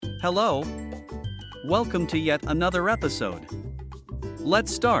Hello. Welcome to yet another episode.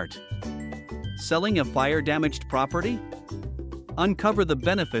 Let's start. Selling a fire-damaged property? Uncover the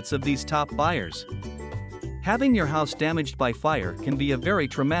benefits of these top buyers. Having your house damaged by fire can be a very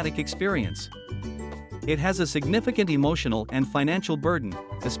traumatic experience. It has a significant emotional and financial burden,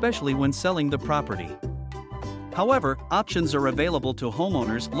 especially when selling the property. However, options are available to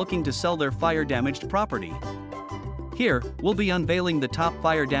homeowners looking to sell their fire-damaged property. Here, we'll be unveiling the top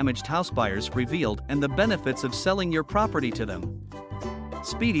fire-damaged house buyers revealed and the benefits of selling your property to them.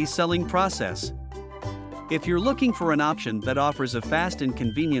 Speedy selling process. If you're looking for an option that offers a fast and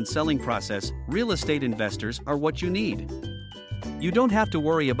convenient selling process, real estate investors are what you need. You don't have to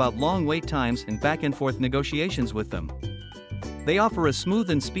worry about long wait times and back-and-forth negotiations with them. They offer a smooth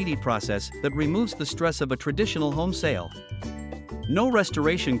and speedy process that removes the stress of a traditional home sale. No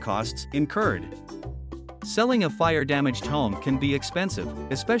restoration costs incurred. Selling a fire-damaged home can be expensive,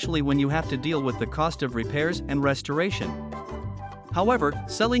 especially when you have to deal with the cost of repairs and restoration. However,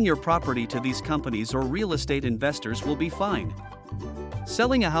 selling your property to these companies or real estate investors will be fine.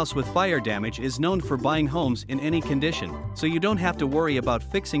 Selling a house with fire damage is known for buying homes in any condition, so you don't have to worry about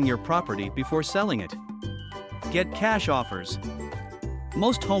fixing your property before selling it. Get cash offers.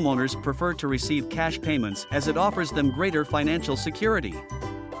 Most homeowners prefer to receive cash payments as it offers them greater financial security.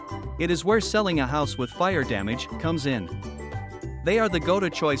 It is where selling a house with fire damage comes in. They are the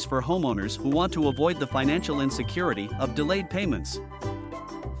go-to choice for homeowners who want to avoid the financial insecurity of delayed payments.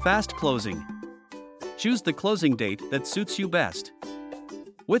 Fast closing. Choose the closing date that suits you best.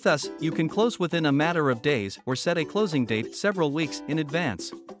 With us, you can close within a matter of days or set a closing date several weeks in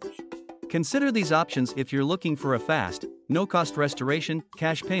advance. Consider these options if you're looking for a fast, no-cost restoration,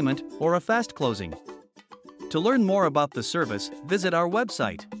 cash payment, or a fast closing. To learn more about the service, visit our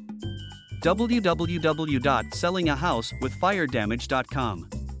website www.sellingahouseWithFireDamage.com.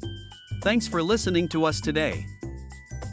 Thanks for listening to us today.